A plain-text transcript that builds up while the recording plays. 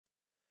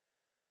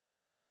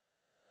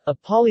A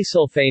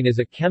polysulfane is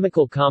a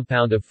chemical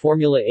compound of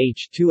formula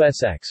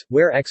H2SX,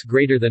 where X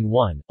greater than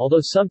 1, although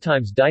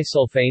sometimes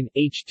disulfane,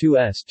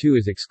 H2S2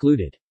 is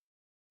excluded.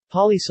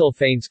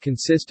 Polysulfanes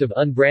consist of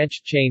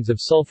unbranched chains of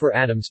sulfur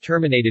atoms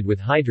terminated with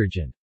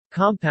hydrogen.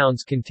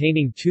 Compounds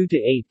containing 2 to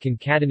 8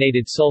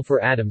 concatenated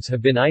sulfur atoms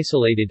have been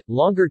isolated,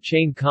 longer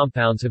chain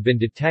compounds have been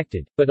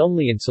detected, but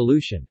only in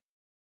solution.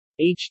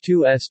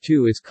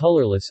 H2S2 is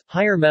colorless,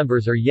 higher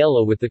members are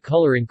yellow with the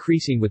color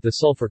increasing with the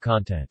sulfur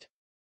content.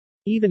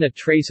 Even a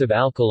trace of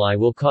alkali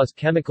will cause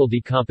chemical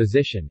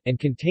decomposition, and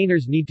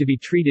containers need to be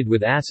treated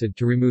with acid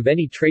to remove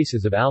any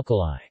traces of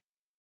alkali.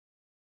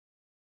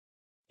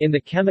 In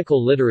the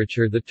chemical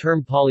literature, the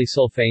term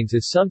polysulfanes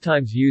is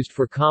sometimes used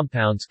for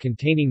compounds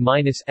containing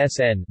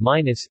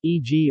 -SN-,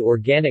 e.g.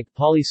 organic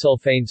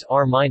polysulfanes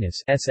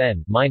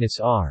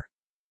R-SN-R.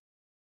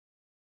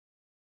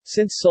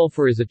 Since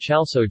sulfur is a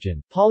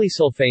chalcogen,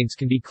 polysulfanes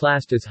can be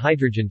classed as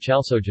hydrogen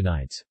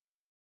chalcogenides.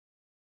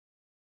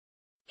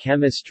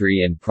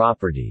 Chemistry and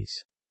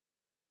properties.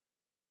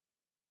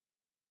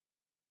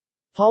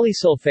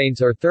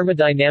 Polysulfanes are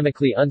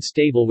thermodynamically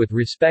unstable with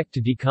respect to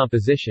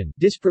decomposition,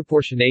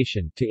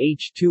 disproportionation to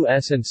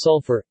H2S and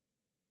sulfur.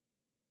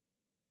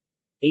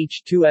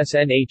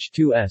 H2SN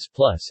H2S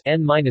plus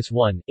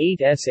N-1,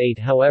 8S8.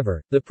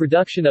 However, the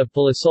production of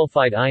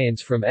polysulfide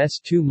ions from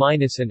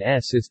S2- and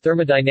S is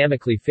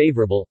thermodynamically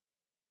favorable.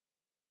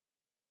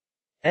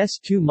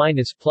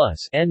 S2-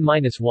 plus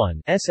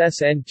N-1,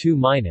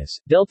 SSN2-,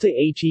 delta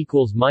H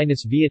equals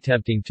 -V.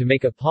 Attempting to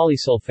make a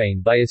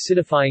polysulfane by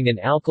acidifying an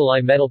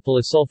alkali metal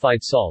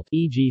polysulfide salt,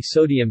 e.g.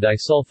 sodium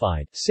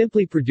disulfide,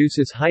 simply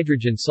produces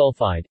hydrogen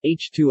sulfide,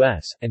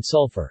 H2S, and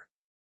sulfur.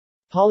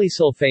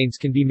 Polysulfanes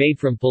can be made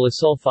from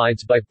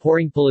polysulfides by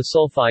pouring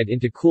polysulfide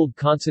into cooled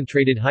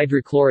concentrated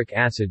hydrochloric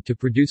acid to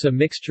produce a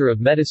mixture of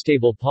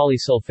metastable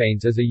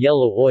polysulfanes as a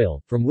yellow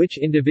oil, from which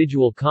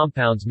individual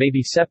compounds may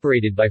be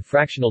separated by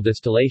fractional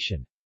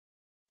distillation.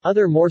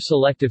 Other more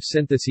selective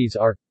syntheses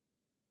are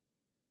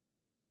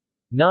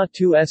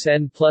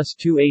Na2SN plus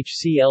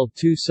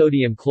 2HCl2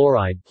 sodium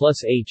chloride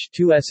plus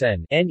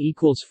H2SN N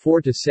equals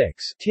 4 to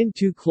 6 tin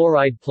 2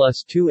 chloride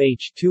plus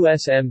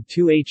 2H2SM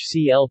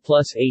 2HCl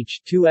plus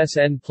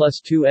H2SN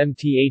plus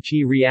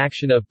 2MTHE.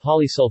 Reaction of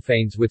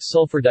polysulfanes with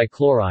sulfur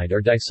dichloride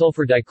or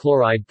disulfur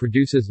dichloride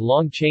produces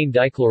long-chain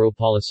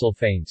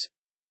dichloropolyssulfanes.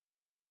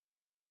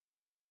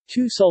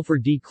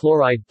 2-sulfur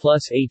D-chloride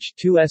plus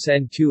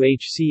H2SN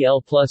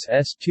 2HCl plus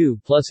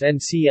S2 plus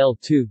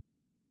NCl2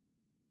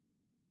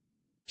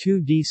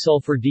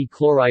 2D-sulfur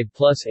D-chloride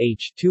plus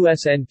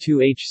H2SN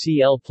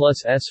 2HCl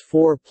plus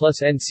S4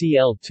 plus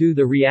NCl2.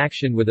 The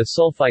reaction with a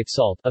sulfite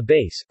salt, a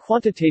base,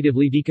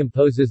 quantitatively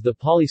decomposes the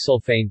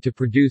polysulfane to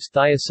produce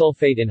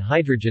thiosulfate and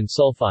hydrogen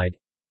sulfide.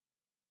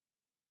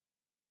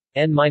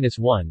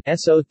 N-1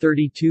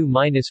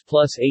 SO32-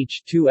 plus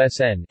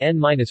H2SN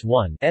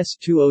N-1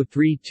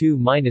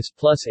 S2032-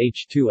 plus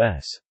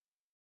H2S.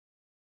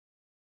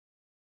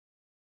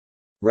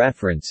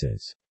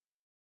 References.